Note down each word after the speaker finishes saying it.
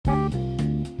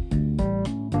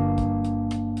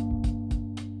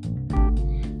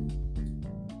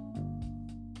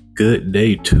good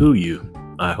day to you.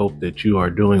 I hope that you are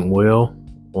doing well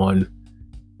on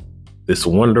this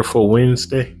wonderful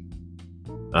Wednesday.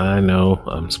 I know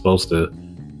I'm supposed to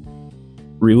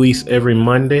release every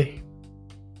Monday.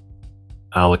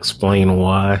 I'll explain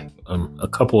why I'm a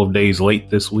couple of days late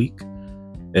this week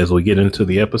as we get into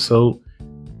the episode.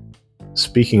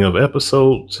 Speaking of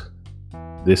episodes,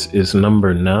 this is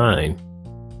number 9.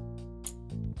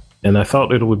 And I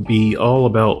thought it would be all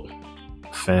about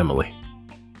family.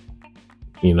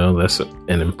 You know, that's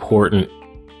an important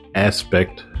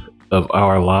aspect of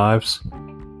our lives,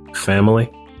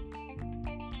 family.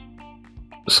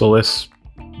 So let's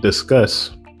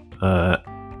discuss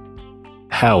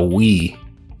how we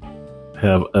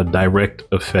have a direct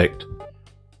effect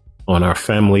on our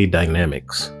family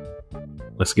dynamics.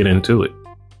 Let's get into it.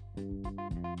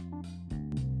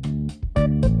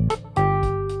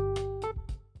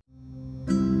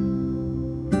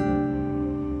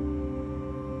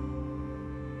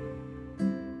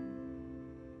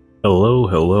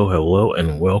 Hello,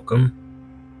 and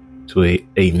welcome to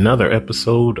another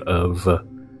episode of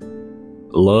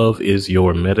Love is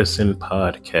Your Medicine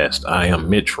podcast. I am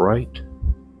Mitch Wright,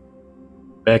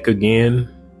 back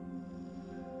again.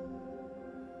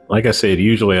 Like I said,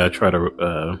 usually I try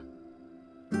to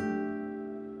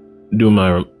do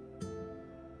my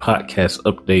podcast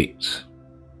updates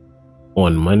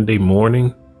on Monday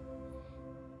morning.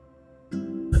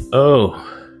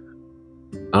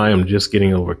 I am just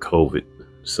getting over COVID.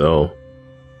 So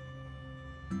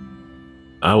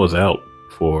I was out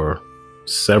for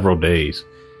several days.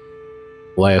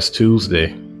 Last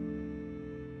Tuesday,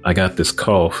 I got this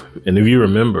cough. And if you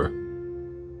remember,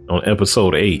 on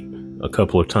episode 8, a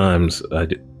couple of times, I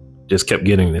just kept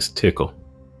getting this tickle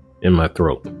in my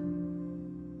throat.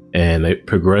 And it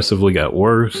progressively got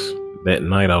worse. That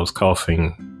night I was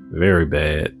coughing very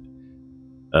bad.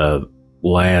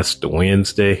 Last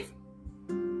Wednesday,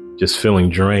 just feeling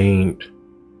drained.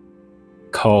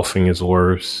 Coughing is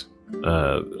worse.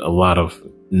 A lot of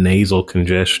nasal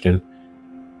congestion.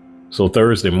 So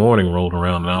Thursday morning rolled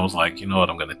around and I was like, you know what,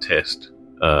 I'm going to test.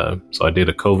 So I did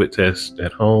a COVID test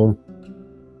at home.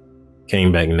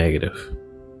 Came back negative.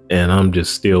 And I'm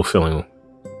just still feeling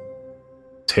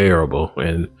terrible.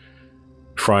 And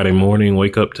Friday morning,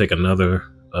 wake up, take another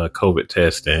COVID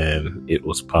test, and it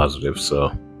was positive.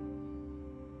 So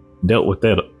dealt with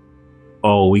that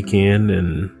all weekend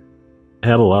and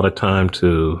had a lot of time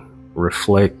to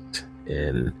reflect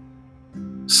and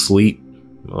sleep.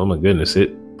 Oh my goodness,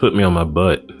 it put me on my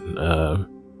butt.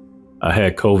 I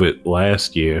had COVID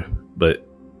last year, but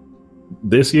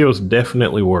this year was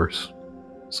definitely worse.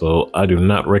 So I do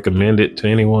not recommend it to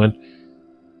anyone.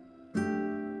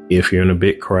 If you're in a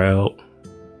big crowd,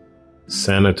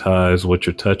 sanitize what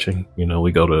you're touching. You know,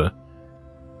 we go to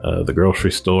the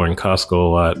grocery store and Costco a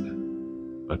lot.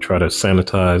 I try to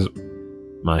sanitize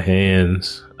my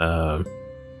hands.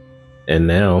 And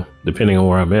now, depending on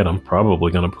where I'm at, I'm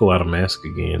probably going to pull out a mask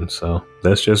again. So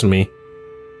that's just me.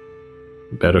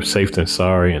 Better safe than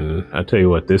sorry. And I tell you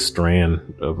what, this strand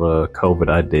of COVID,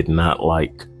 I did not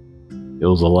like. It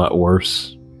was a lot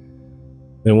worse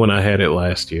than when I had it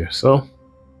last year. So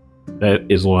that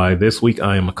is why this week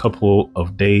I am a couple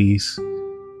of days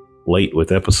late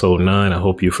with episode 9. I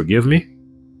hope you forgive me.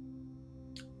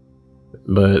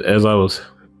 But as I was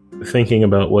thinking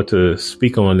about what to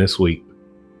speak on this week,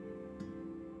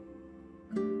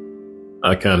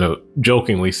 I kind of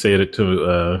jokingly said it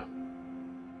to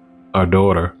our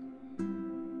daughter.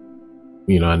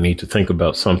 You know, I need to think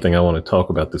about something I want to talk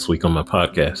about this week on my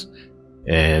podcast.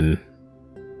 And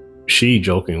she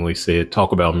jokingly said,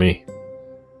 talk about me.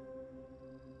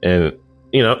 And,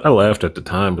 you know, I laughed at the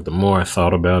time, but the more I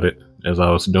thought about it as I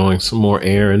was doing some more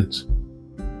errands,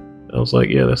 I was like,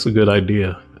 yeah, that's a good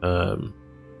idea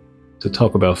to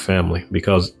talk about family,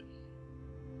 because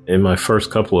in my first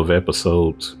couple of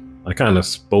episodes, I kind of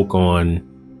spoke on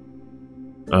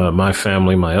my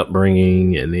family, my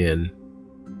upbringing, and then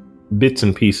bits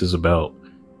and pieces about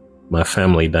my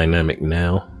family dynamic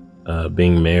now,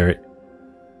 being married.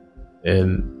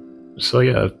 And so,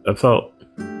 yeah, I thought,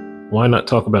 why not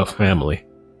talk about family?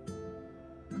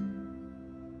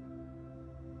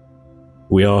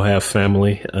 We all have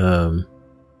family.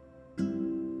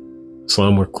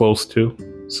 Some we're close to,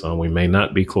 some we may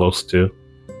not be close to.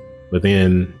 But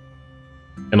then,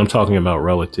 and I'm talking about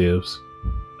relatives.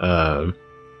 But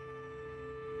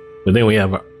then we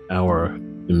have our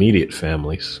immediate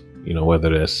families, you know, whether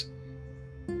that's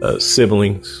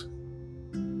siblings,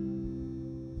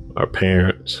 our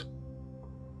parents,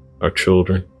 our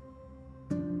children,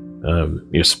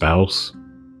 your spouse.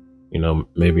 You know,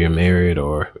 maybe you're married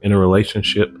or in a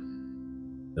relationship.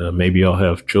 Maybe y'all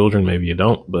have children, maybe you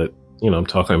don't, but I'm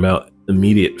talking about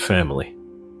immediate family.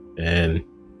 And,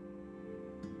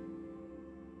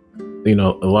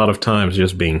 a lot of times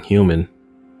just being human,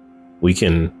 we're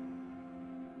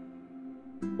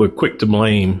quick to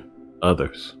blame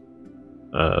others.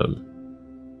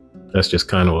 That's just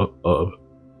kind of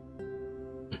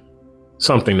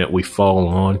something that we fall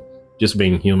on, just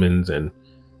being humans and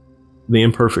the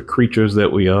imperfect creatures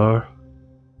that we are.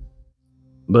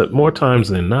 But more times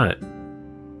than not,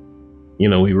 we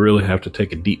really have to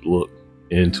take a deep look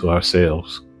into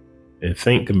ourselves and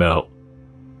think about,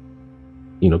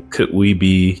 could we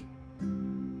be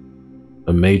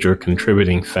a major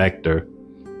contributing factor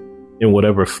in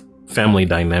whatever family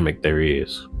dynamic there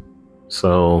is?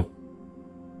 So,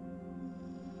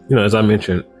 as I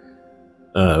mentioned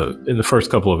in the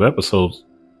first couple of episodes,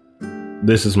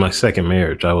 this is my second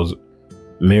marriage. I was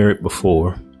married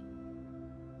before,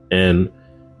 and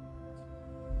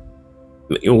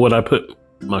what I put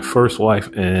my first wife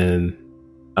and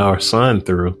our son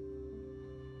through,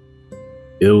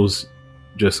 it was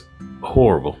just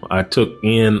horrible. I took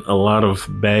in a lot of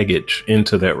baggage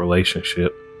into that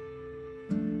relationship.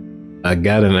 I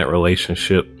got in that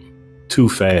relationship too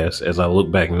fast. As I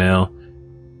look back now,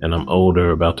 and I'm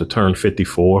older, about to turn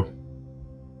 54,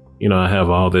 I have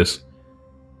all this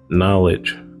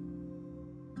knowledge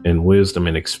and wisdom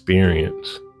and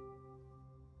experience.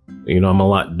 I'm a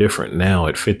lot different now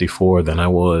at 54 than I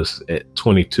was at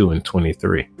 22 and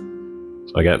 23.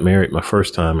 So I got married my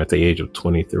first time at the age of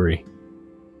 23.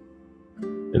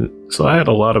 And so I had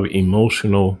a lot of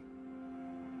emotional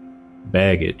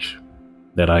baggage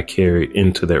that I carried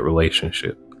into that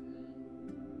relationship.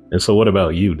 And so what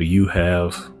about you? Do you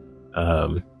have,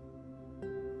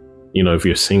 if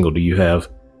you're single, do you have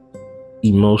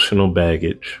emotional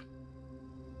baggage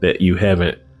that you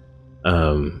haven't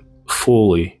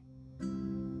fully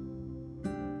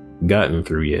gotten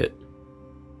through yet?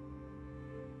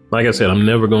 Like I said, I'm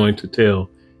never going to tell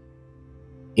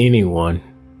anyone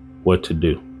what to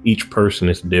do. Each person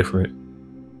is different.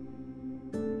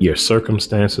 Your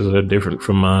circumstances are different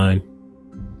from mine.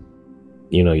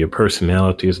 Your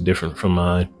personality is different from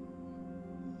mine.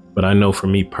 But I know for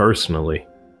me personally,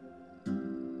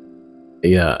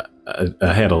 I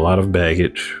had a lot of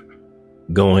baggage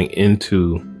going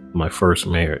into my first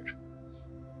marriage.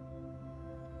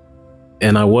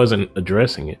 And I wasn't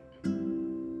addressing it.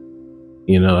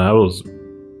 I was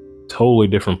a totally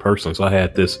different person. So I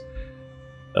had this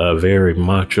very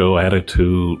macho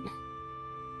attitude.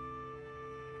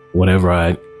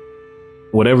 Whatever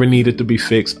needed to be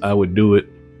fixed, I would do it.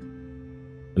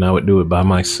 And I would do it by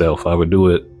myself. I would do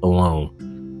it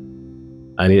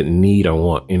alone. I didn't need or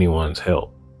want anyone's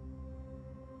help.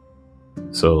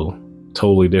 So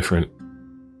totally different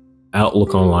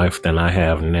outlook on life than I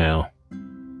have now.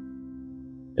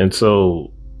 And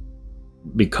so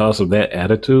because of that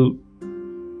attitude,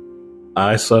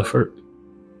 I suffered.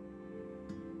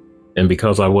 And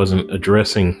because I wasn't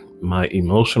addressing my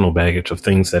emotional baggage of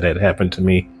things that had happened to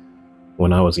me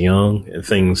when I was young and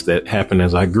things that happened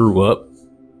as I grew up,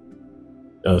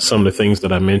 some of the things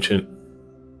that I mentioned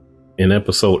in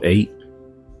episode 8,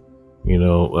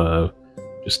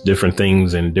 just different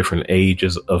things in different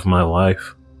ages of my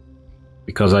life,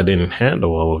 because I didn't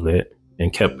handle all of that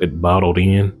and kept it bottled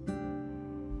in.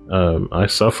 I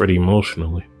suffered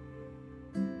emotionally.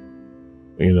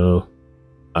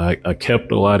 I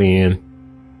kept a lot in,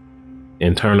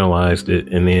 internalized it,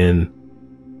 and then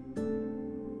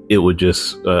it would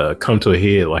just come to a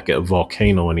head like a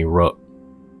volcano and erupt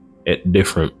at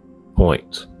different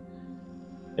points.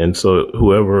 And so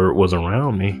whoever was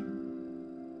around me,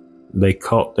 they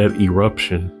caught that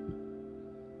eruption.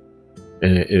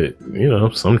 And it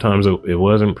sometimes it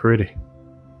wasn't pretty.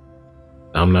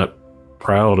 I'm not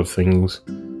proud of things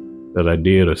that I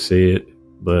did or said,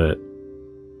 but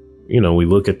we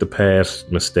look at the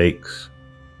past mistakes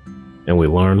and we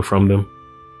learn from them,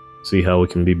 see how we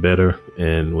can be better,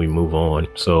 and we move on.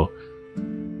 So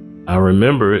I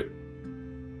remember it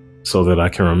so that I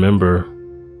can remember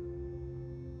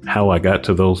how I got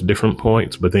to those different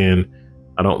points, but then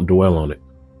I don't dwell on it.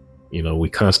 We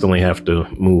constantly have to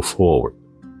move forward.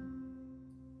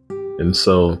 And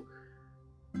so,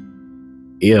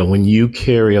 when you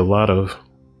carry a lot of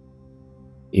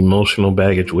emotional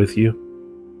baggage with you,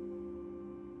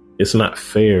 it's not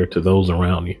fair to those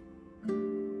around you.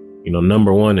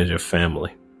 Number one is your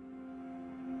family.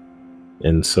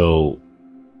 And so,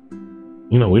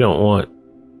 we don't want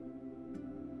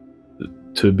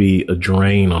to be a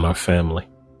drain on our family.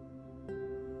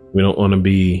 We don't want to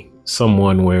be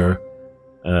someone where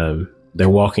they're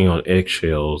walking on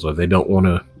eggshells or they don't want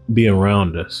to be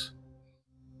around us.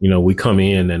 we come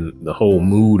in and the whole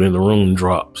mood in the room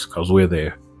drops because we're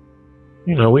there.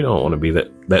 We don't want to be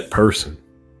that person.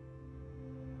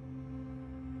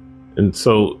 And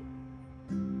so,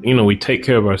 we take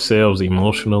care of ourselves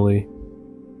emotionally,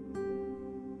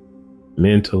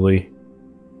 mentally,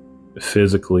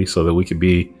 physically, so that we can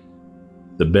be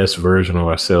the best version of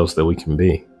ourselves that we can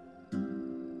be.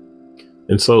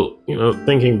 And so,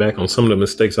 thinking back on some of the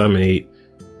mistakes I made,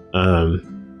 I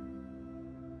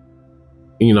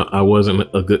wasn't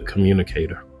a good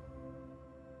communicator.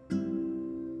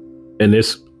 And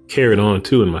this carried on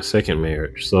too in my second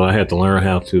marriage. So I had to learn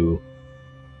how to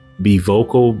be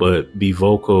vocal, but be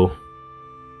vocal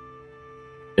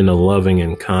in a loving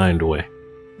and kind way.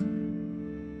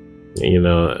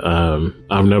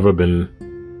 I've never been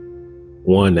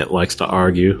one that likes to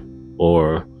argue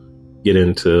or get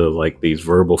into like these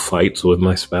verbal fights with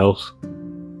my spouse.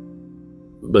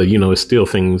 But, it's still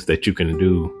things that you can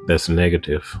do that's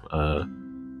negative.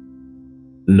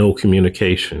 No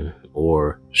communication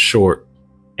or short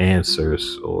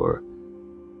answers or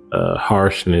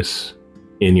harshness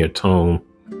in your tone.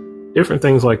 Different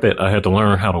things like that I had to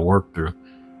learn how to work through.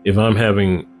 If I'm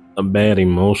having a bad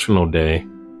emotional day,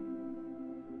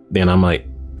 then I might,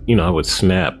 I would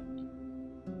snap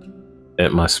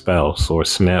at my spouse or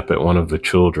snap at one of the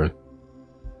children.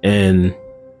 And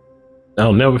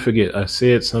I'll never forget, I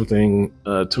said something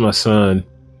to my son,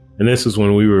 and this is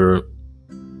when we were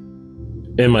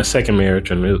in my second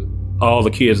marriage, and all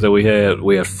the kids that we had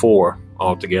 4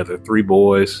 altogether, 3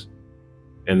 boys,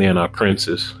 and then our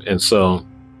princess. And so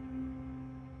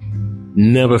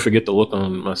never forget the look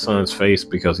on my son's face,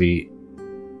 because he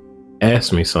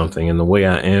asked me something, and the way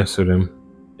I answered him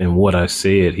and what I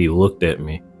said, he looked at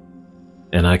me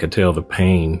and I could tell the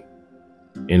pain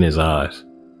in his eyes.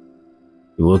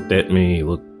 He looked at me, he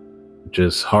looked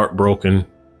just heartbroken,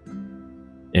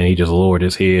 and he just lowered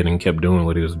his head and kept doing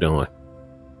what he was doing.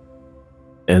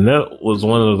 And that was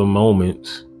one of the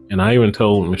moments, and I even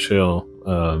told Michelle,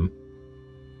 I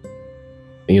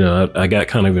got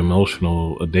kind of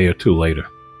emotional a day or two later.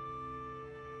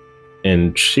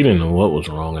 And she didn't know what was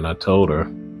wrong, and I told her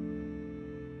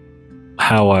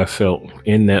how I felt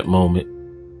in that moment.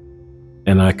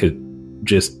 And I could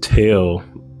just tell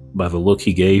by the look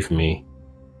he gave me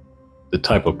the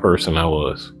type of person I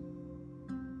was.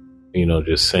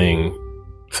 Just saying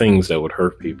things that would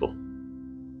hurt people.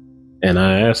 And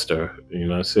I asked her,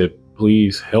 I said,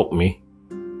 please help me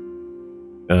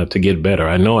to get better.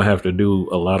 I know I have to do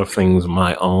a lot of things on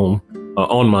my own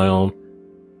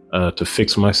to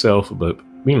fix myself, but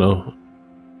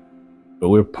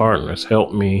we're partners.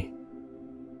 Help me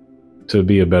to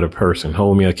be a better person.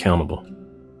 Hold me accountable.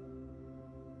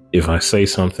 If I say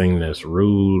something that's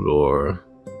rude or,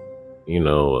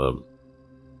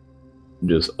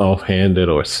 just offhanded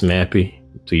or snappy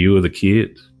to you or the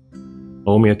kids,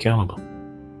 hold me accountable.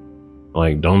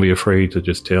 Like, don't be afraid to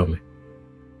just tell me.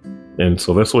 And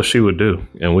so that's what she would do.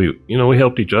 And we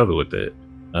helped each other with that.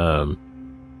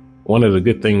 One of the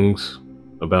good things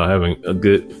about having a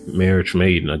good marriage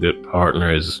mate and a good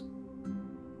partner is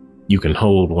you can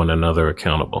hold one another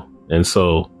accountable. And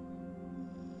so,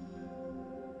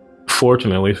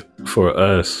 fortunately for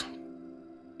us,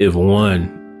 if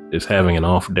one is having an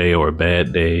off day or a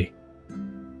bad day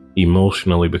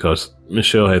emotionally, because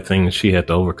Michelle had things she had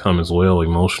to overcome as well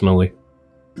emotionally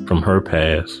from her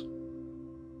past.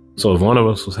 So if one of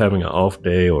us was having an off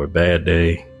day or a bad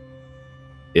day,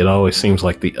 it always seems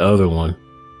like the other one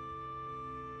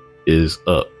is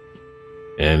up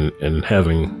and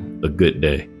having a good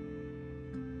day.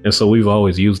 And so we've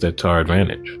always used that to our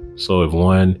advantage. So if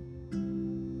one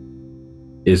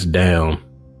is down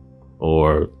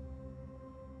or,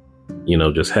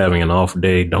 just having an off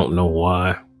day, don't know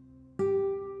why,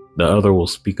 the other will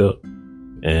speak up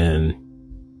and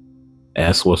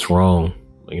ask what's wrong.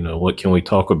 What can we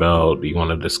talk about? Do you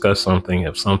want to discuss something?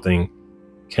 If something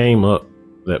came up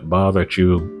that bothered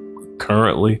you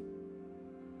currently,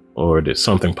 or did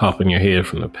something pop in your head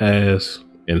from the past?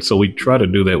 And so we try to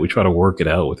do that. We try to work it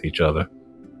out with each other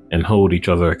and hold each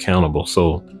other accountable.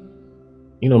 So,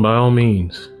 by all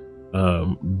means,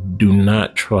 do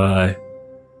not try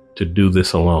to do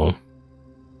this alone.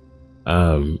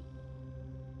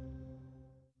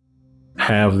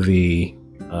 Have the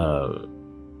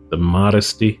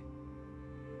modesty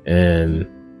and,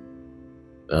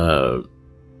 to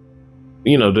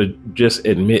just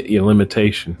admit your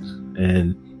limitations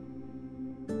and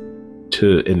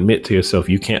to admit to yourself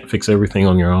you can't fix everything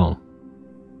on your own.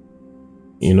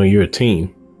 You're a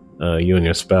team, you and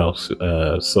your spouse.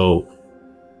 So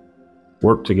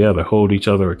work together, hold each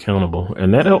other accountable.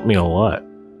 And that helped me a lot.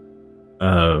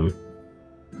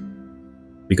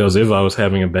 Because if I was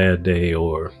having a bad day,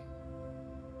 or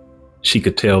she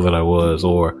could tell that I was,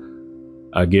 or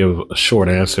I give a short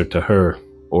answer to her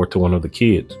or to one of the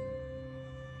kids,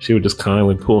 she would just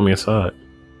kindly pull me aside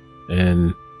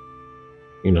and,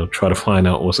 try to find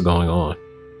out what's going on.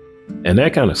 And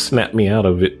that kind of snapped me out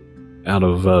of it, out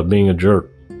of being a jerk.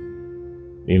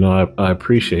 I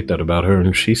appreciate that about her,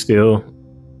 and she still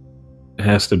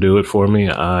has to do it for me.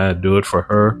 I do it for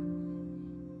her.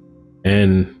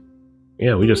 And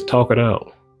yeah, we just talk it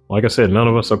out. Like I said, none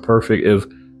of us are perfect. If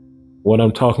what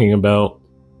I'm talking about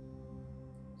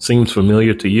seems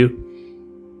familiar to you,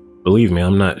 believe me,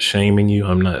 I'm not shaming you.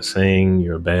 I'm not saying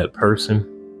you're a bad person.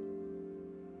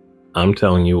 I'm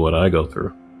telling you what I go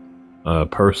through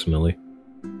personally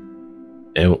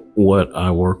and what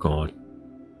I work on.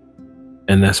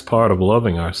 And that's part of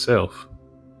loving ourselves,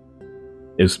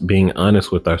 is being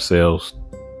honest with ourselves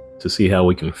to see how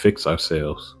we can fix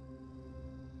ourselves.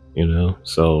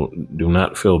 So do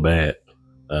not feel bad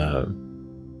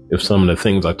if some of the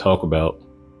things I talk about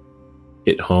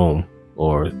hit home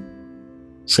or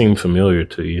seem familiar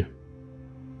to you.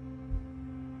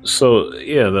 So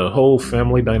yeah, the whole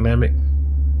family dynamic,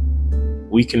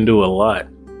 we can do a lot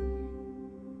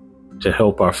to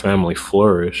help our family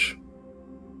flourish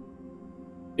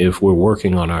if we're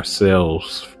working on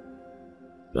ourselves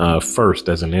first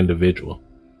as an individual.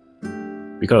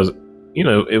 Because,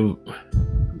 if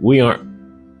we aren't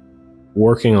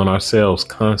working on ourselves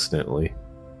constantly,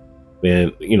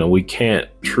 then, we can't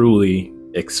truly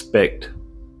expect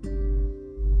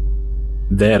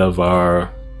that of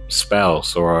our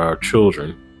spouse or our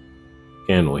children,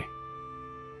 can we?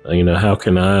 How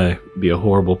can I be a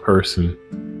horrible person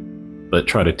but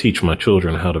try to teach my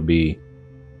children how to be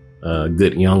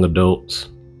good young adults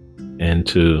and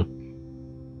to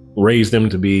raise them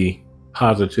to be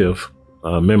positive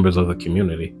members of the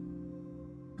community?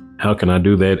 How can I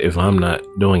do that if I'm not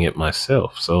doing it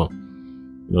myself? So,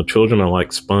 children are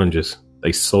like sponges.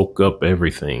 They soak up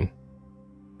everything,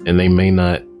 and they may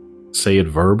not say it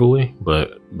verbally,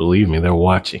 but believe me, they're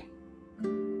watching.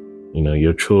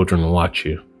 Your children watch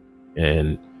you,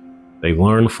 and they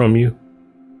learn from you,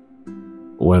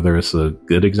 whether it's a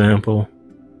good example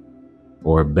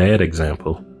or a bad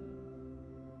example.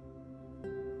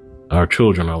 Our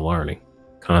children are learning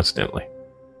constantly,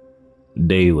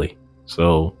 daily.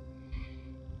 So,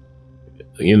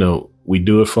 we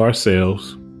do it for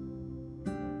ourselves,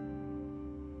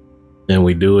 and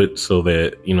we do it so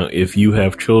that, if you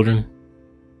have children,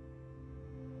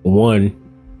 one,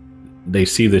 they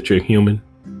see that you're human,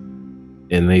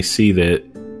 and they see that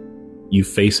you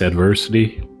face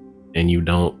adversity and you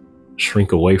don't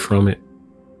shrink away from it,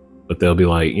 but they'll be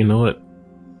like, you know what,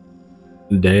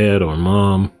 Dad or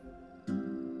Mom,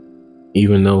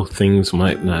 even though things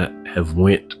might not have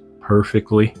went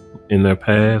perfectly in their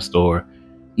past, or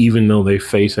even though they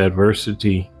face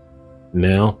adversity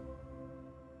now,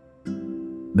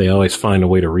 they always find a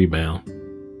way to rebound.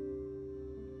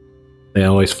 They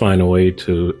always find a way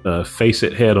to face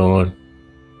it head on,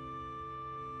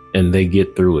 and they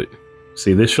get through it.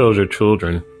 See, this shows your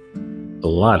children a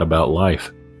lot about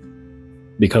life,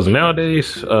 because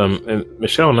nowadays, and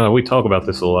Michelle and I, we talk about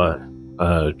this a lot.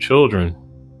 Children,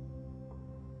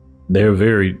 they're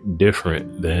very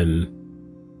different than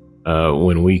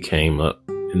when we came up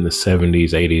in the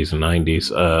 70s, 80s, and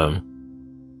 90s.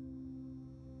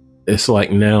 It's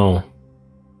like now,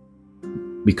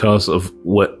 because of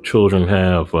what children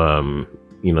have,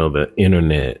 the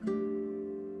internet,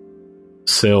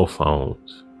 cell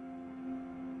phones,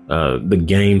 the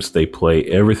games they play,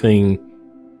 everything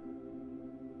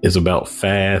is about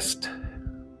fast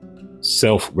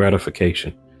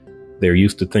self-gratification. They're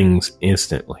used to things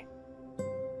instantly.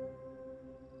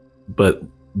 But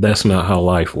that's not how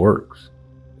life works,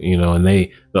 and the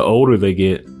older they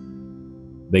get,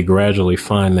 they gradually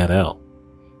find that out.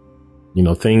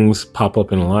 Things pop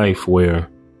up in life where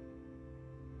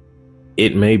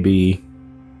it may be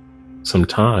some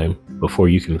time before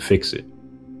you can fix it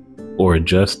or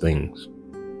adjust things.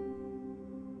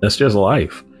 That's just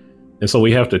life. And so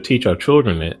we have to teach our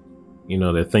children that,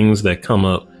 that things that come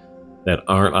up that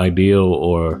aren't ideal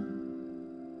or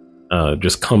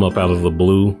just come up out of the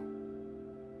blue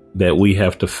that we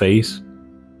have to face,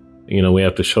 we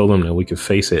have to show them that we can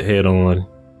face it head on,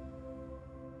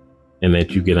 and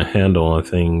that you get a handle on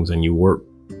things and you work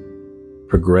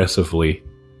progressively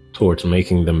towards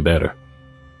making them better.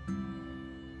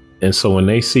 And so when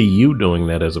they see you doing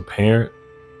that as a parent,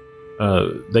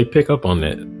 they pick up on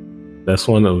that. That's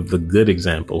one of the good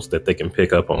examples that they can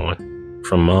pick up on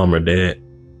from mom or dad.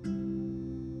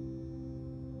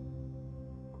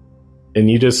 And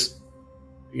you just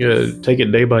take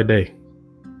it day by day.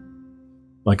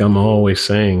 like I'm always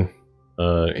saying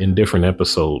in different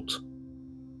episodes,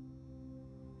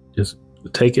 just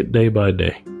take it day by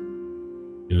day.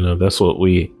 That's what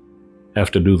we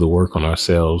have to do, the work on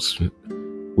ourselves.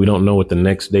 We don't know what the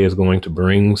next day is going to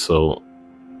bring.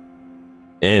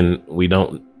 And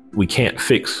we can't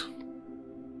fix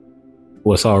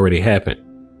what's already happened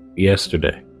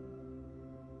yesterday.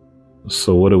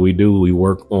 So what do? We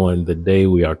work on the day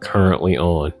we are currently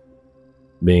on,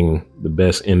 being the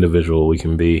best individual we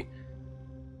can be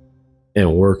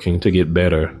and working to get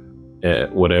better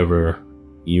at whatever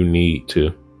you need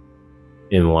to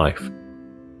in life.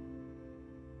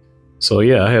 So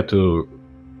yeah, I had to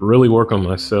really work on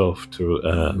myself to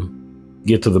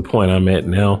get to the point I'm at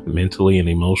now, mentally and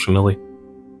emotionally,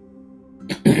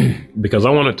 because I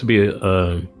wanted to be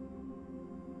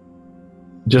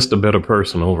just a better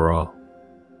person overall.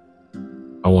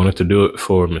 I wanted to do it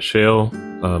for Michelle,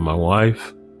 my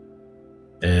wife,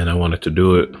 and I wanted to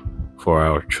do it for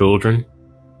our children.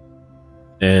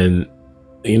 And,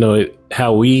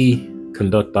 how we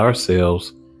conduct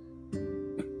ourselves,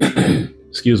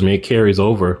 excuse me, it carries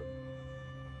over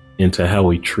into how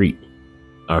we treat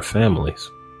our families.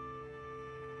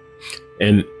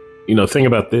 And, think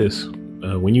about this.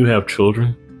 When you have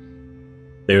children,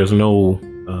 there's no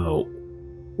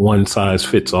one size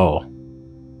fits all.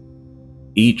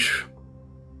 Each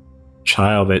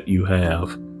child that you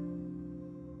have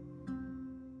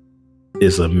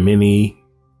is a mini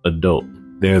adult.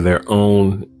 They're their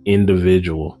own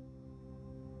individual.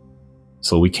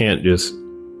 So we can't just,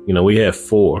 we have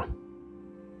 3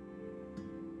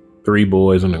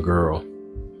 boys and a girl.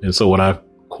 And so what I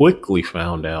quickly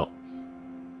found out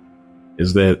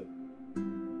is that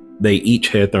they each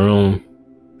had their own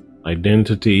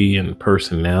identity and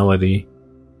personality,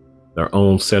 their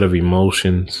own set of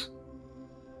emotions.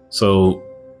 So,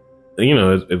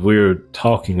 if we're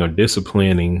talking or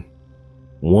disciplining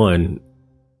one,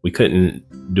 we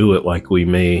couldn't do it like we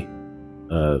may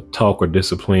talk or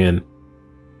discipline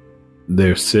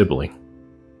their sibling.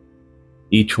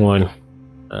 Each one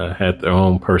had their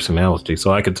own personality.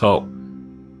 So I could talk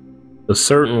a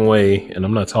certain way, and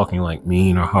I'm not talking like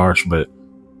mean or harsh, but,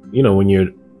 when you're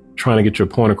trying to get your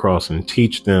point across and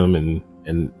teach them and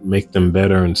make them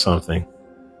better in something,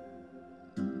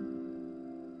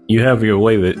 you have your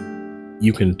way that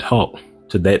you can talk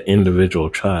to that individual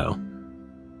child.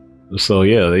 So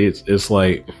yeah, it's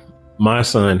like my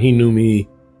son, he knew me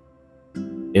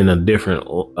in a different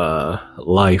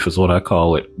life is what I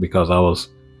call it, because I was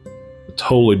a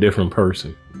totally different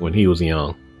person when he was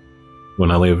young,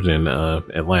 when I lived in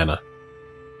Atlanta.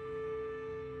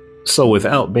 So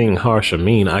without being harsh or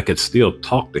mean, I could still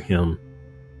talk to him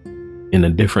in a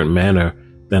different manner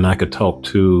than I could talk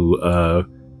to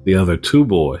the other 2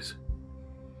 boys.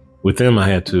 With them, I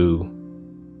had to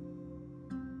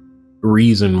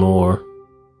reason more,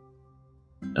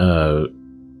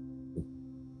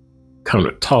 kind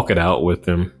of talk it out with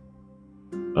them,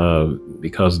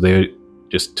 because they're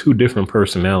just 2 different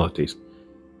personalities.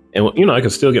 And, I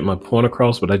could still get my point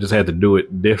across, but I just had to do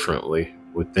it differently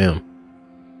with them.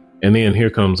 And then here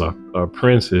comes our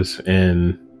princess,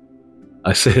 and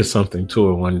I said something to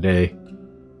her one day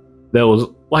that was,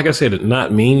 like I said,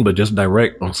 not mean, but just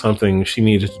direct on something she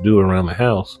needed to do around the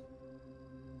house.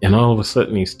 And all of a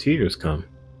sudden these tears come.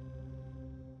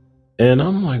 And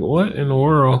I'm like, what in the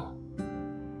world?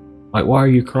 Like, why are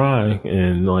you crying?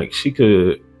 And like, she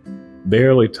could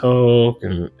barely talk,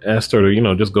 and asked her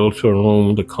to, just go to her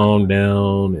room to calm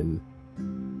down, and,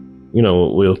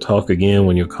 we'll talk again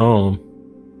when you're calm.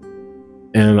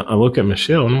 And I look at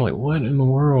Michelle and I'm like, what in the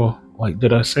world? Like,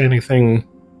 did I say anything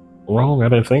wrong? I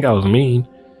didn't think I was mean.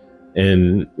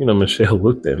 And, Michelle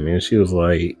looked at me and she was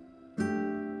like,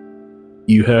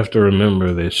 you have to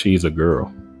remember that she's a girl.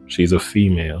 She's a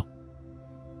female.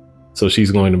 So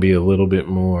she's going to be a little bit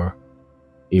more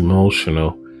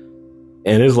emotional.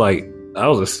 And it's like, I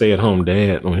was a stay-at-home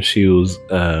dad when she was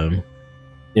an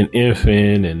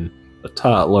infant and a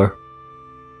toddler.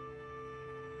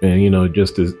 And,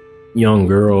 just a young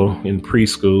girl in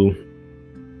preschool.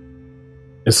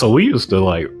 And so we used to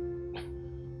like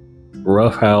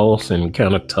roughhouse and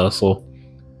kind of tussle.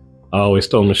 I always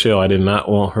told Michelle I did not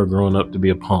want her growing up to be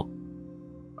a punk.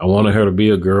 I wanted her to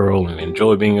be a girl and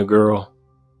enjoy being a girl.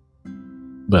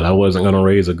 But I wasn't going to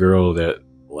raise a girl that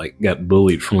like got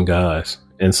bullied from guys.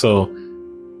 And so,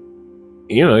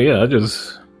 I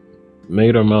just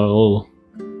made her my little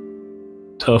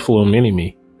tough little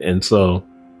mini-me. And so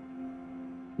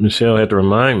Michelle had to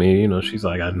remind me, she's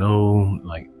like, I know,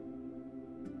 like,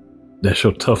 that's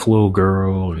your tough little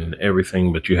girl and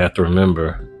everything, but you have to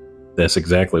remember that's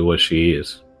exactly what she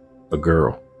is, a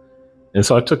girl. And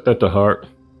so I took that to heart.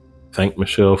 Thanked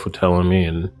Michelle for telling me.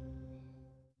 And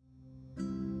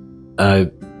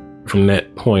from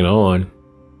that point on,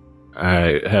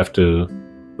 the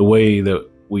way that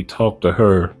we talk to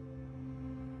her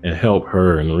and help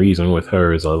her and reason with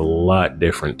her is a lot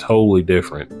different, totally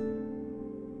different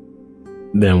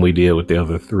than we did with the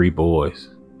other three boys.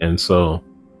 And so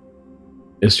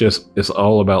it's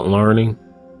all about learning,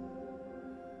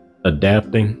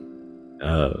 adapting,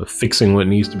 fixing what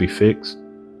needs to be fixed.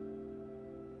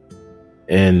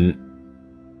 And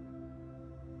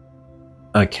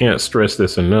I can't stress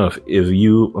this enough. If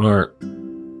you aren't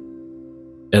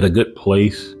at a good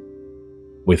place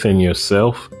within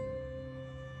yourself,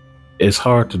 it's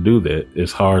hard to do that.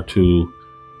 It's hard to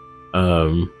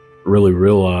really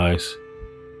realize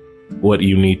what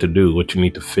you need to do, what you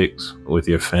need to fix with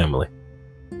your family.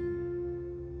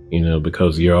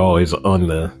 Because you're always on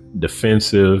the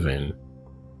defensive and,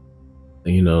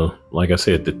 like I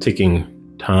said, the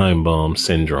ticking time bomb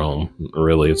syndrome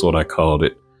really is what I called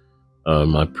it,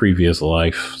 my previous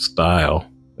lifestyle.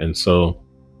 And so,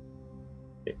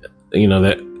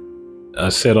 that I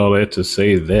said all that to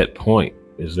say that point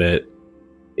is that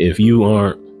if you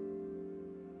aren't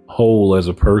whole as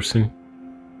a person,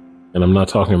 and I'm not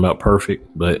talking about perfect,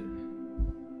 but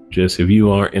just if you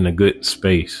aren't in a good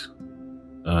space,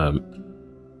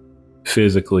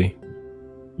 physically,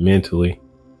 mentally,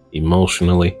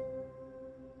 emotionally,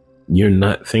 you're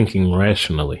not thinking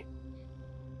rationally.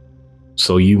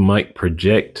 So you might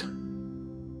project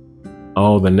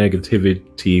all the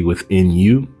negativity within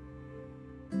you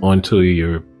onto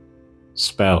your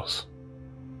spouse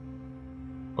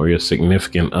or your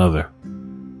significant other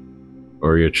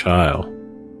or your child.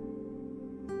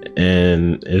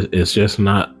 And it's just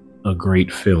not a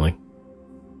great feeling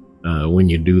when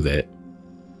you do that.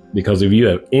 Because if you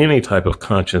have any type of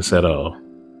conscience at all,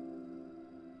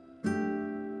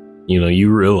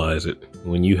 you realize it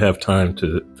when you have time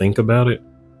to think about it.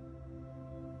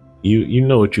 You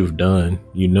know what you've done.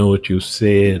 You know what you've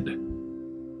said.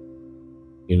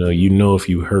 You know if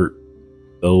you hurt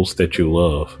those that you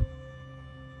love.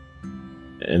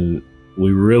 And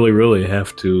we really, really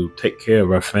have to take care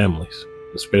of our families,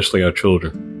 especially our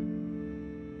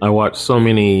children. I watch so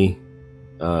many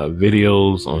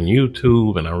videos on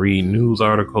YouTube and I read news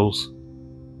articles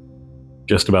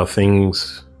just about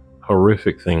things,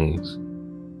 horrific things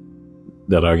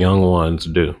that our young ones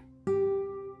do.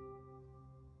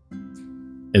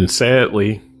 And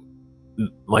sadly,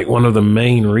 like one of the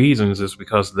main reasons is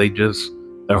because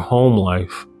their home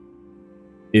life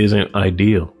isn't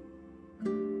ideal.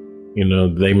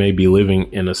 They may be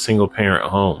living in a single parent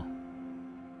home.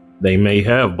 They may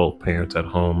have both parents at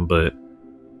home, but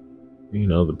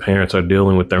the parents are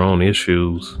dealing with their own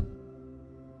issues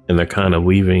and they're kind of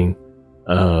leaving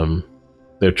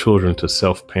their children to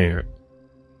self-parent.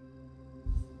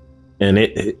 And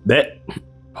that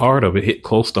part of it hit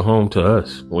close to home to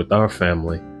us with our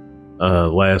family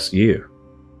last year.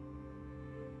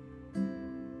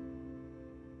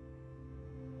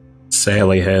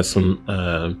 Sadly, had some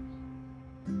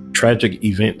tragic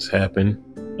events happen,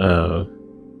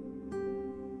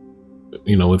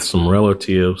 with some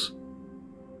relatives,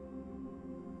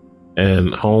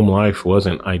 and home life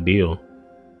wasn't ideal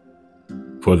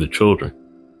for the children.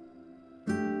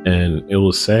 And it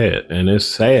was sad. And it's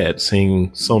sad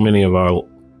seeing so many of our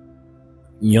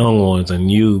young ones and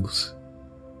youths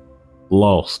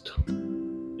lost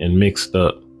and mixed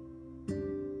up.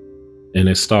 And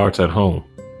it starts at home.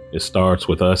 It starts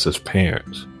with us as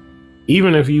parents.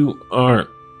 Even if you aren't,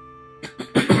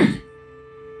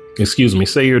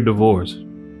 say you're divorced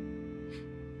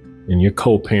and you're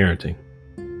co-parenting,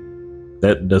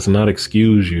 that does not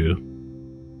excuse you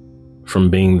from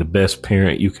being the best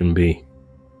parent you can be.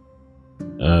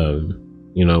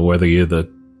 Whether you're the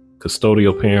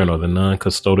custodial parent or the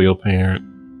non-custodial parent,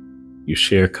 you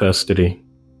share custody.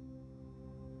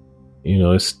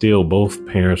 It's still both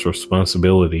parents'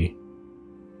 responsibility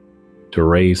to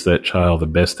raise that child the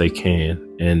best they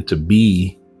can and to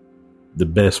be the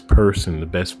best person, the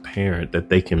best parent that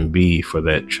they can be for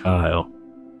that child.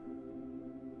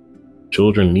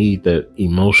 Children need that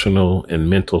emotional and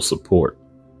mental support.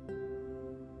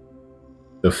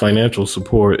 The financial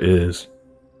support is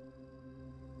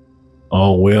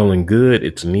all well and good.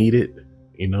 It's needed,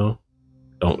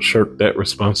 don't shirk that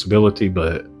responsibility,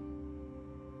 but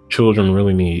children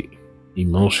really need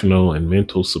emotional and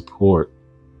mental support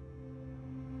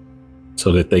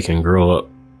so that they can grow up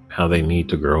how they need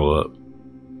to grow up.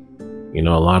 A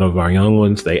lot of our young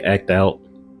ones, they act out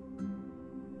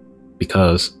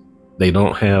because they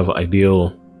don't have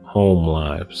ideal home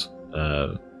lives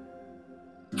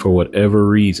for whatever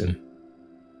reason.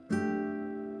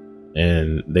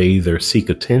 and they either seek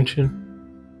attention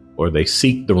or they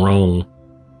seek the wrong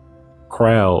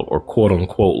crowd or quote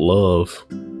unquote love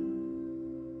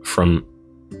from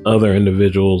other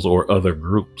individuals or other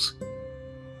groups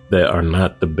that are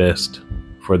not the best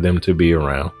for them to be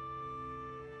around.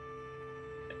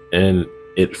 And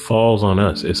it falls on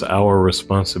us. It's our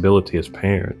responsibility as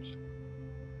parents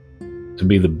to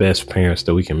be the best parents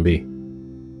that we can be,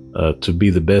 to be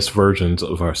the best versions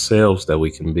of ourselves that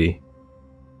we can be,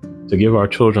 to give our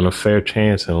children a fair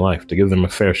chance in life, to give them a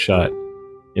fair shot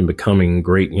in becoming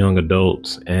great young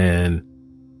adults and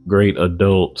great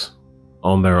adults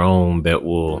on their own that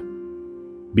will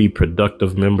be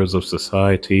productive members of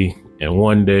society. And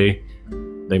one day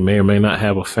they may or may not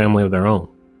have a family of their own.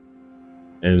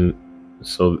 And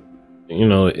so,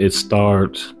 it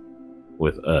starts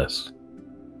with us.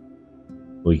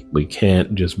 We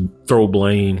can't just throw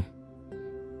blame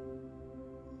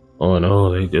on,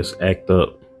 they just act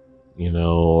up,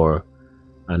 or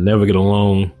I never get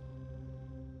along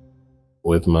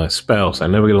with my spouse. I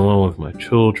never get along with my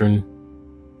children.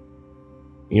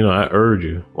 I urge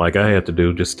you, like I had to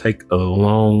do, just take a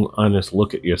long, honest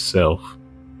look at yourself.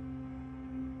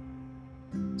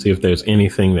 See if there's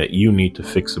anything that you need to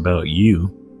fix about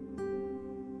you.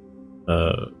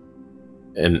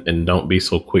 And don't be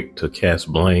so quick to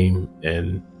cast blame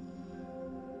and,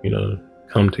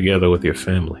 come together with your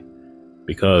family,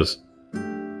 because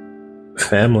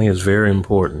family is very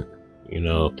important.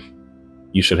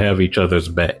 You should have each other's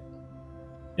back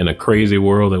in a crazy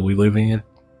world that we live in.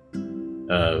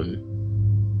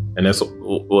 And that's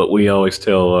what we always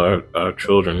tell our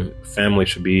children. Family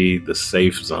should be the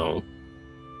safe zone.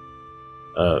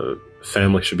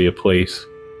 Family should be a place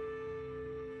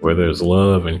where there's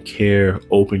love and care,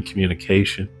 open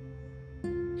communication.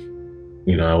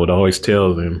 I would always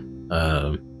tell them,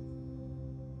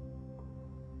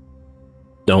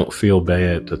 don't feel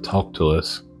bad to talk to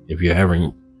us if you're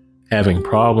having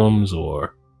problems,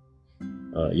 or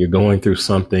you're going through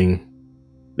something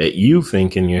that you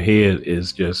think in your head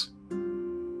is just,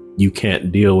 you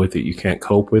can't deal with it, you can't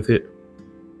cope with it.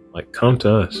 Like, come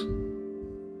to us.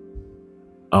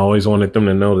 I always wanted them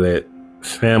to know that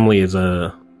family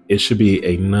it should be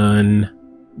a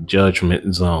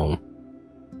non-judgment zone.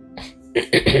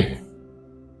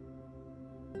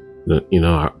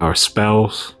 Our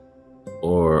spouse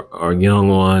or our young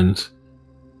ones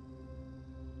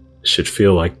should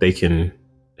feel like they can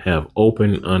have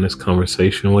open, honest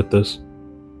conversation with us,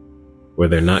 where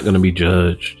they're not going to be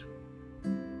judged,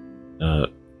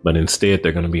 but instead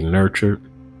they're going to be nurtured,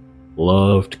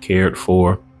 loved, cared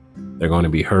for. They're going to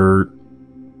be heard.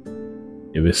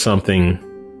 If it's something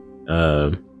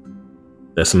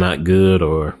that's not good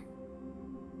or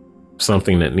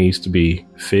something that needs to be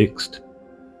fixed,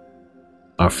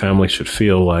 our family should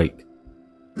feel like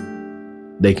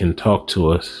they can talk to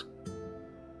us,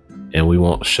 and we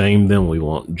won't shame them. We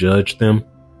won't judge them.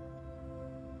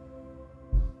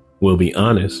 We'll be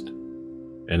honest.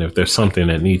 And if there's something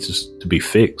that needs to be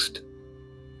fixed,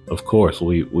 of course,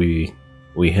 we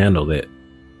handle that.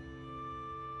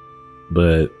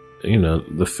 But,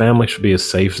 the family should be a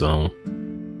safe zone.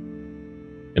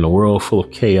 In a world full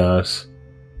of chaos,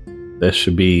 that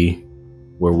should be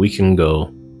where we can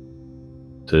go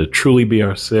to truly be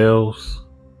ourselves,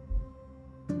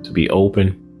 to be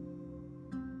open,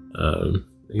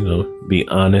 be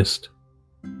honest.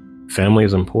 Family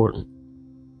is important.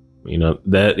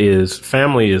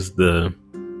 Family is the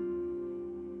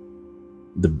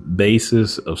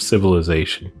basis of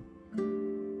civilization.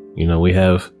 We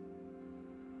have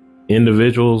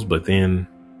individuals, but then,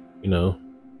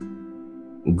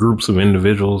 groups of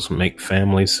individuals make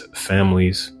families.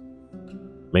 Families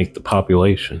make the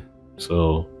population.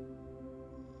 So,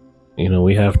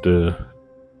 we have to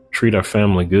treat our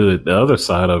family good. The other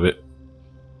side of it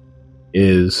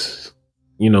is,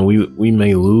 we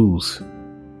may lose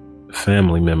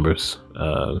family members,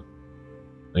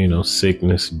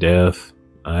 sickness, death.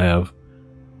 I have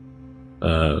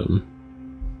a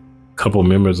couple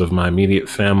members of my immediate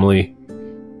family,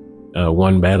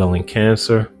 one battling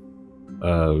cancer,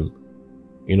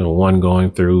 one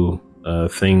going through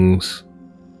things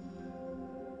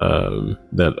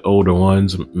that older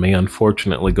ones may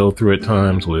unfortunately go through at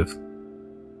times with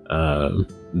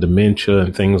dementia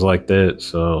and things like that.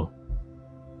 So,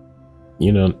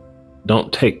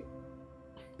 don't take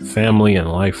family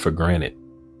and life for granted.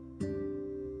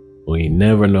 We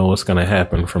never know what's going to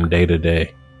happen from day to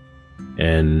day,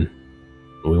 and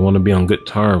we want to be on good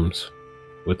terms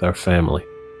with our family.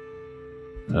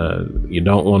 You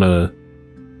don't want to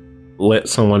let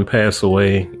someone pass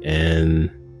away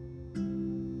and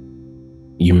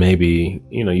you maybe,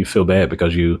 you feel bad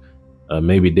because you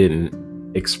maybe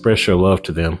didn't express your love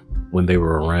to them when they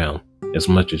were around as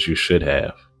much as you should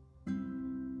have.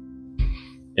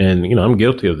 And, I'm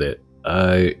guilty of that.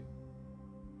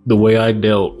 The way I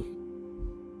dealt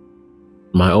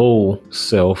my old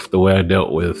self, the way I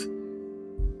dealt with,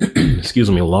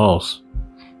 loss.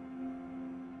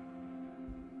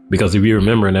 Because if you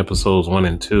remember in episodes 1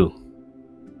 and 2,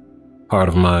 part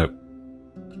of my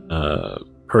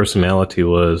personality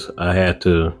was I had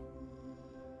to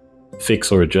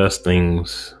fix or adjust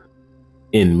things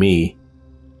in me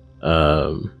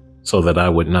so that I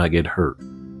would not get hurt.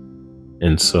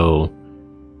 And so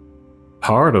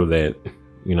part of that,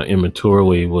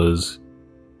 immaturely was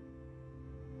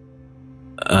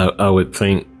I would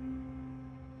think,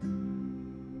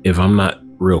 if I'm not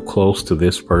real close to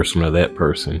this person or that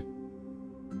person,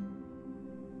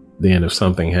 then if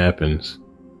something happens,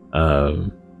 I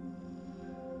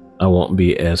won't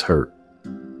be as hurt.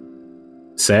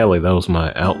 Sadly, that was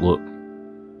my outlook,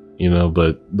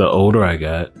 but the older I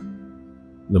got,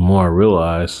 the more I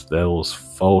realized that was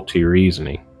faulty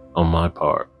reasoning on my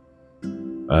part.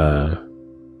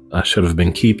 I should have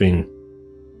been keeping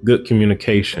good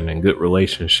communication and good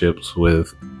relationships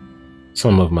with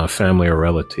some of my family or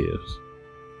relatives.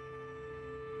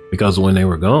 Because when they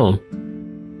were gone,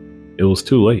 it was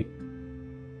too late.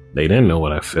 They didn't know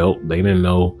what I felt. They didn't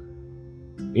know,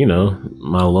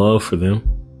 my love for them.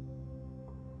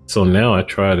 So now I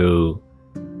try to,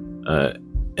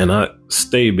 and I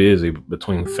stay busy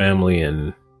between family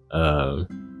and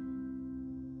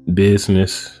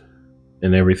business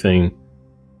and everything.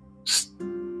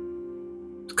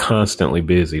 Constantly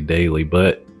busy daily,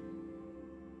 but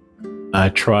I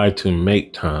try to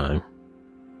make time.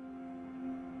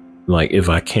 Like if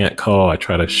I can't call, I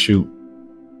try to shoot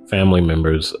family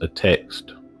members a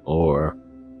text or,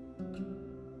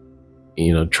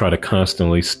 try to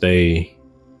constantly stay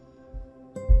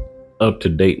up to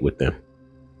date with them.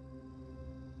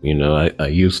 I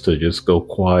used to just go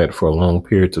quiet for long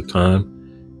periods of time.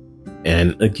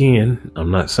 And again, I'm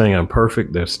not saying I'm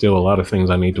perfect. There's still a lot of things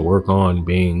I need to work on,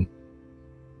 being,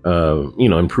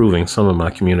 improving some of my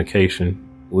communication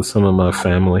with some of my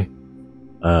family,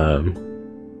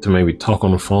 to maybe talk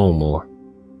on the phone more.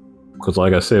 Because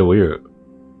like I said, I'm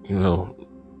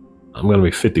going to be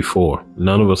 54.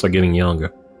 None of us are getting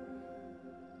younger.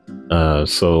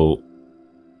 So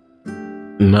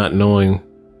not knowing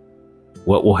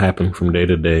what will happen from day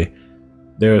to day,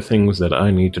 there are things that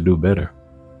I need to do better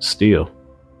still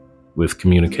with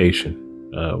communication,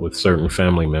 with certain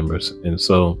family members. And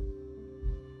so,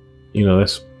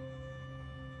 that's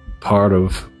part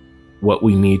of what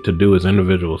we need to do as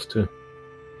individuals too.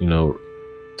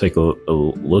 Take a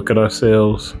look at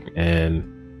ourselves and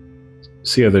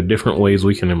see, are there different ways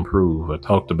we can improve? I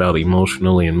talked about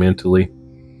emotionally and mentally,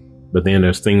 but then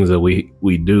there's things that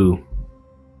we do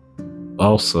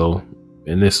also,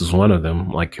 and this is one of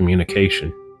them, like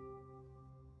communication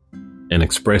and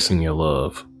expressing your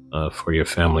love for your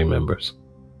family members.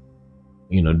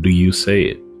 Do you say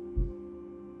it?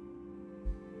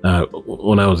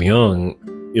 When I was young,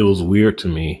 it was weird to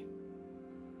me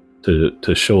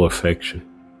to show affection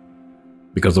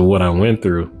because of what I went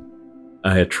through.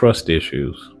 I had trust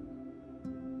issues.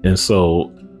 And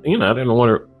so, I didn't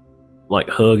want to like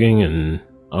hugging and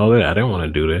all that. I didn't want to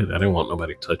do that. I didn't want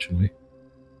nobody touching me.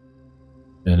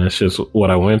 And that's just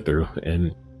what I went through.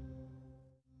 And,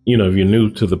 if you're new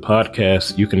to the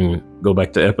podcast, you can go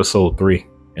back to episode 3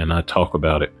 and I talk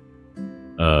about it.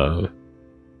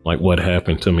 Like what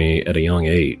happened to me at a young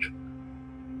age.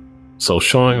 So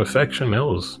showing affection, I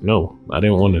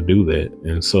didn't want to do that.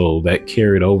 And so that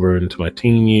carried over into my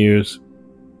teen years,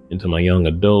 into my young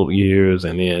adult years.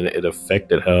 And then it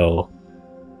affected how,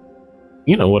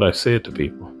 what I said to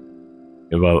people.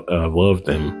 If I loved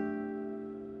them,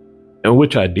 and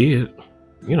which I did.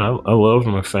 I loved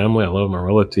my family, I loved my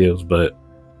relatives, but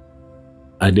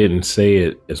I didn't say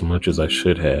it as much as I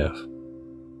should have.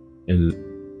 And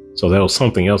so that was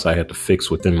something else I had to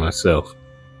fix within myself.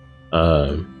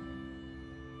 To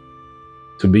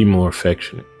be more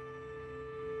affectionate,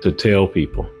 to tell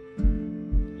people.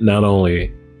 Not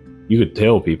only, you could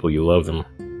tell people you love them,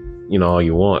 all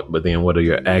you want, but then what do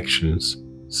your actions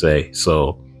say?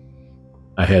 So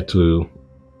I had to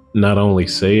not only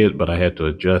say it, but I had to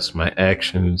adjust my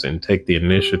actions and take the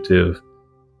initiative,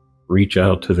 reach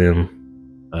out to them.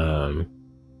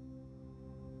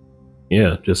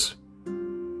 Just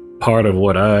part of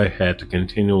what I had to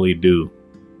continually do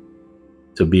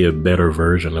to be a better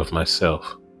version of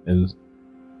myself. And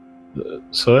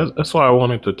so that's why I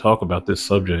wanted to talk about this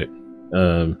subject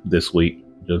this week,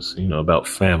 just, about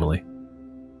family.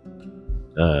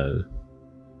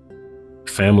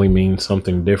 family means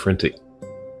something different to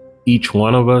each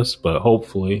one of us, but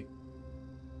hopefully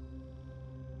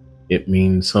it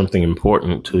means something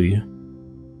important to you,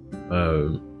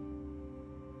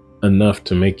 enough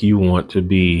to make you want to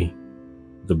be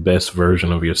the best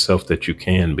version of yourself that you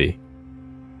can be.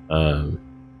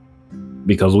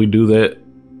 Because we do that,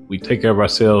 we take care of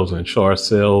ourselves and show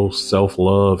ourselves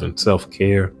self-love and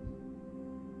self-care,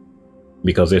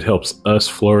 because it helps us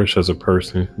flourish as a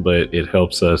person, but it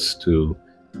helps us to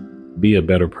be a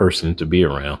better person to be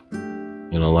around.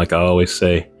 Like I always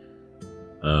say,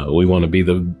 we want to be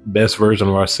the best version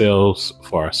of ourselves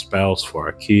for our spouse, for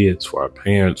our kids, for our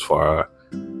parents, for our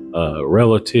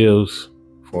relatives,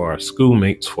 for our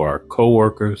schoolmates, for our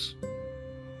coworkers.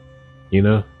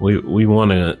 We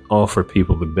want to offer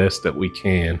people the best that we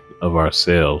can of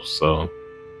ourselves. So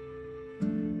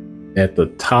at the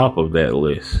top of that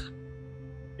list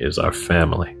is our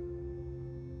family.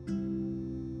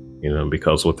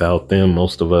 Because without them,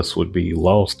 most of us would be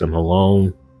lost and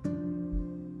alone.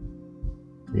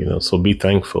 So be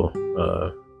thankful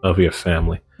of your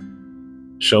family.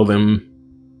 Show them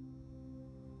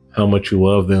how much you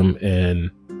love them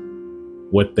and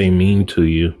what they mean to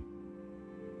you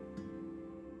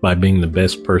by being the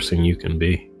best person you can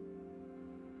be.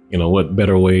 What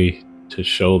better way to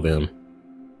show them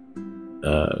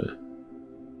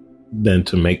than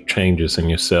to make changes in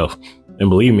yourself? And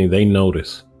believe me, they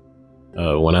notice.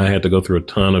 When I had to go through a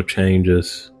ton of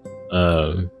changes,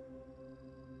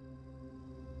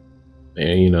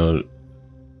 and,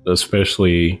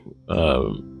 especially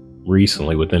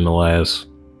recently within the last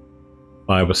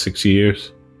 5 or 6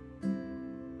 years,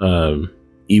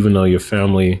 even though your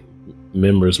family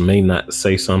members may not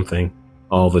say something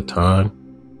all the time,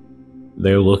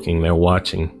 they're looking, they're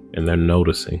watching, and they're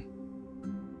noticing.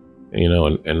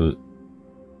 And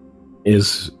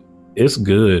it's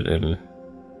good and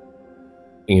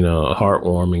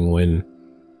heartwarming when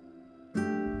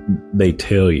they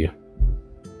tell you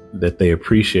that they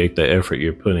appreciate the effort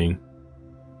you're putting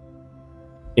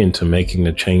into making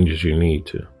the changes you need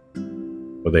to,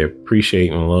 or they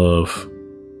appreciate and love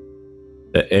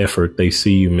the effort they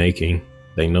see you making.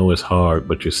 They know it's hard,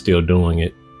 but you're still doing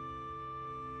it,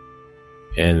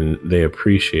 and they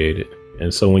appreciate it.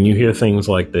 And so when you hear things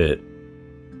like that,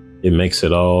 it makes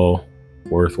it all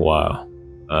worthwhile.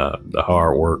 The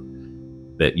hard work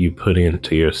that you put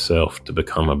into yourself to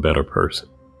become a better person.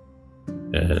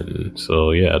 And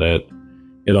so, that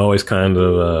it always kind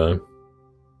of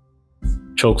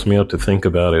chokes me up to think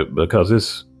about it, because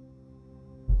it's,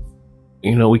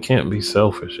 we can't be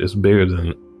selfish. It's bigger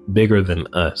than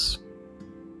us.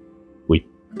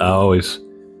 I always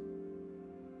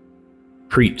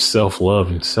preach self-love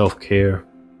and self-care.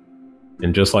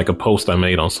 And just like a post I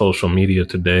made on social media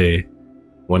today,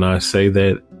 when I say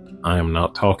that, I am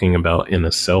not talking about in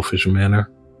a selfish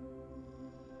manner,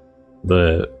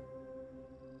 but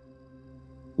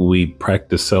we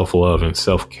practice self-love and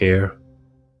self-care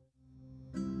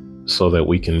so that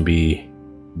we can be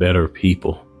better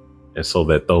people, and so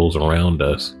that those around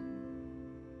us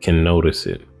can notice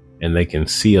it and they can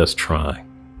see us trying.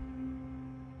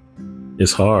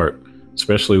 It's hard,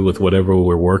 especially with whatever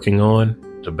we're working on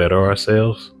to better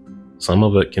ourselves. Some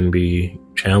of it can be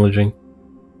challenging.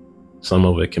 Some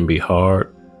of it can be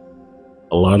hard.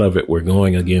 A lot of it we're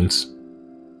going against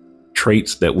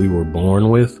traits that we were born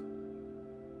with.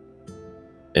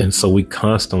 And so we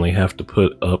constantly have to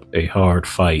put up a hard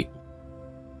fight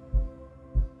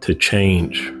to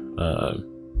change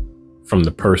from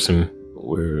the person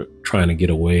we're trying to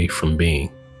get away from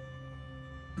being.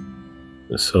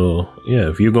 So,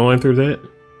 if you're going through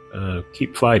that,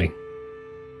 keep fighting.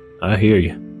 I hear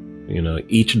you.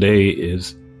 Each day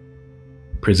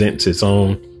presents its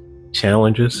own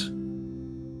challenges,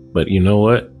 but you know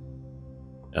what?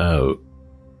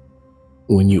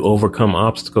 When you overcome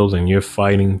obstacles and you're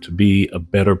fighting to be a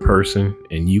better person,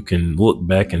 and you can look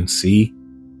back and see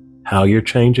how you're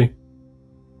changing,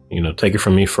 take it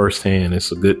from me firsthand.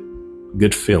 It's a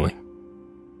good feeling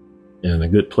and a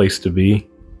good place to be.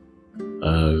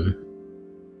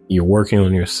 You're working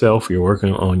on yourself. You're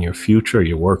working on your future.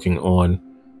 You're working on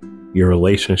your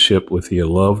relationship with your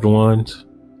loved ones.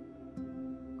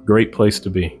 Great place to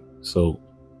be. So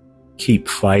keep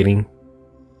fighting,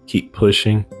 keep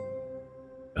pushing,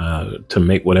 to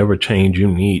make whatever change you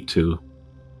need to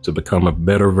become a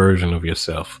better version of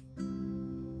yourself.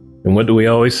 And what do we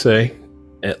always say?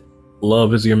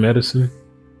 Love is your medicine.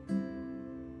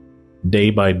 Day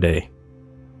by day.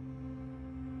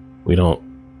 We don't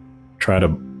try to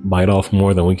bite off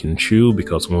more than we can chew,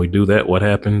 because when we do that, what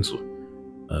happens?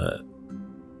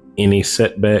 Any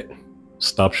setback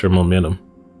stops your momentum.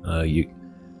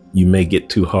 you may get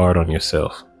too hard on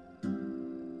yourself.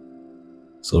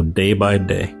 So day by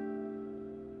day,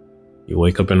 you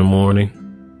wake up in the morning.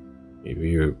 If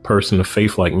you're a person of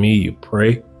faith like me, you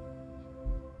pray.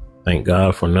 Thank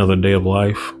God for another day of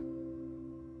life.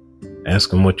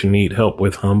 Ask Him what you need help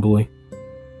with humbly.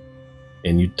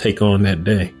 And you take on that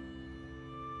day.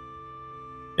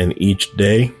 And each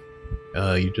day,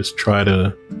 you just try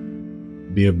to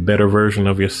be a better version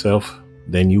of yourself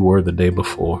than you were the day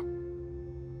before.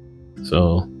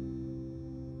 So,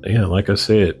 yeah, like I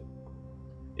said,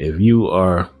 if you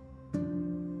are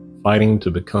fighting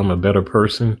to become a better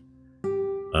person,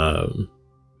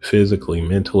 physically,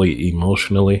 mentally,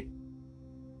 emotionally,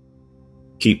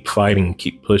 keep fighting,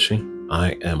 keep pushing.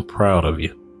 I am proud of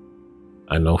you.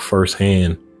 I know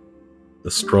firsthand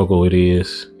the struggle it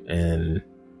is and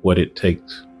what it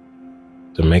takes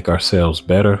to make ourselves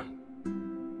better,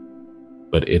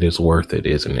 but it is worth it,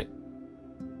 isn't it?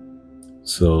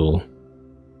 So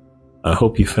I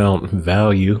hope you found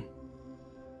value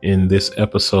in this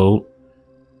episode.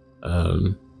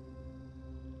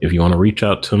 If you want to reach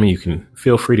out to me, you can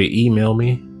feel free to email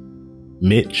me,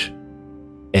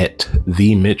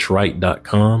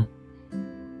 mitch@themitchwright.com,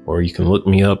 or you can look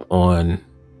me up on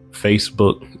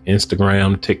Facebook,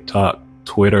 Instagram, TikTok,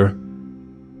 Twitter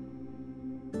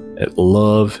at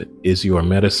Love Is Your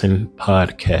Medicine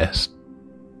Podcast.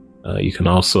 You can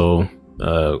also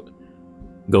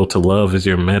go to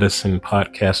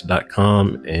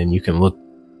loveisyourmedicinepodcast.com and you can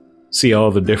see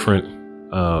all the different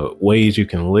ways you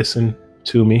can listen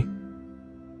to me.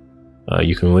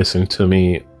 You can listen to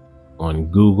me on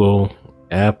Google,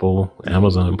 Apple,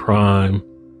 Amazon Prime.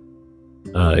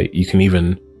 You can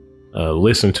even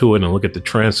listen to it and look at the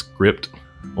transcript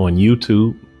on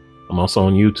YouTube. I'm also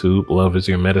on YouTube, Love Is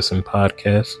Your Medicine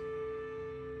Podcast.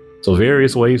 So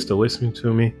various ways to listen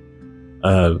to me.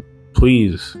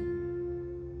 Please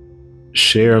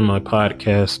share my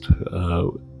podcast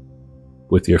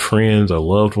with your friends or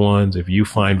loved ones if you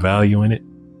find value in it.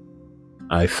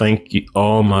 I thank you,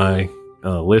 all my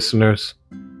listeners.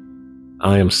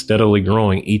 I am steadily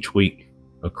growing each week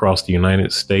across the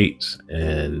United States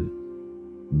and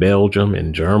Belgium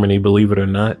and Germany, believe it or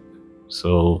not.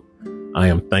 So I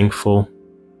am thankful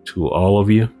to all of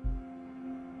you.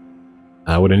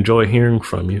 I would enjoy hearing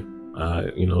from you,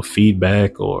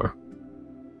 feedback or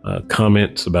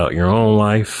comments about your own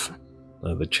life,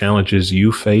 the challenges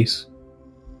you face.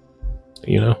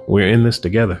 We're in this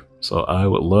together. So I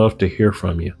would love to hear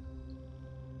from you.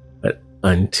 But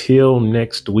until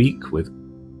next week with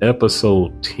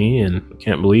episode 10, I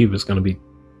can't believe it's going to be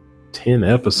 10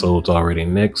 episodes already.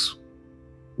 Next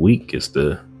week is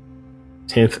the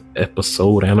 10th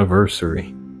episode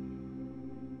anniversary.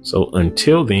 So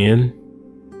until then,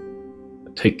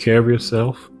 take care of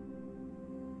yourself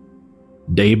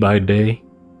day by day.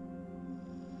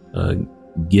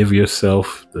 Give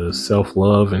yourself the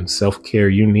self-love and self-care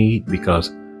you need,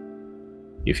 because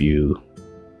if you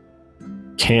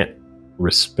can't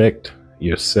respect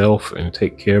yourself and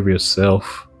take care of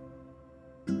yourself,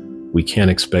 we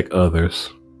can't expect others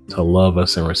to love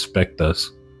us and respect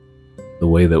us the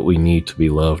way that we need to be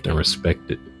loved and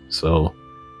respected. So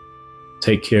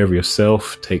take care of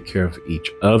yourself, take care of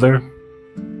each other.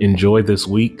 Enjoy this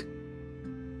week.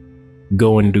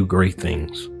 Go and do great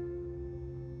things.